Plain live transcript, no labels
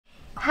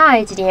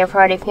Hi, today I'm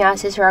producing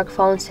ASUS ROG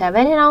Phone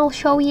 7 and I'll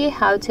show you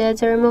how to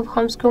add and remove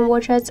home screen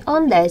widgets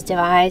on this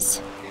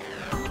device.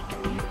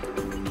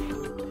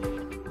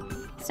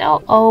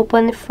 So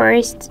open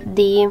first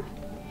the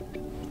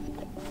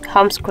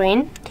home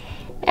screen,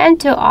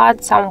 and to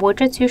add some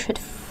widgets you should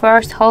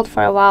first hold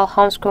for a while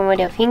home screen with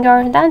your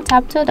finger, then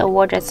tap to the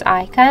widgets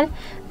icon,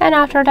 and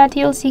after that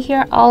you'll see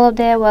here all of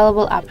the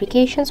available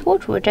applications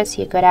which widgets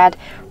you could add.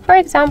 For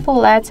example,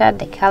 let's add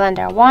the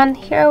calendar one.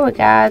 Here we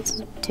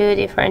got two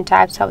different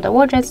types of the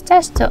widgets.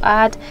 Just to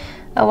add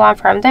one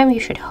from them, you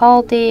should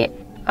hold the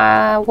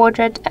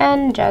widget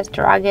and just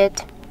drag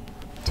it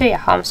to your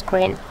home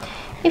screen.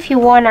 If you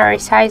want to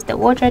resize the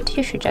widget,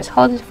 you should just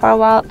hold it for a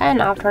while,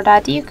 and after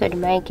that you could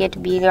make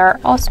it bigger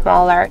or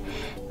smaller.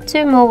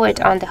 To move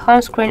it on the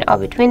home screen or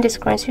between the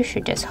screens, you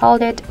should just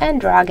hold it and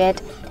drag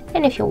it.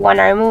 And if you want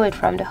to remove it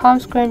from the home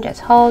screen,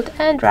 just hold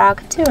and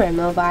drag to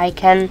remove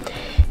icon.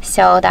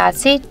 So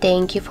that's it.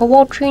 Thank you for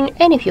watching,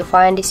 and if you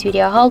find this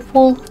video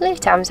helpful, leave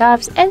thumbs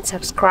up and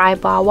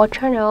subscribe our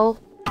channel.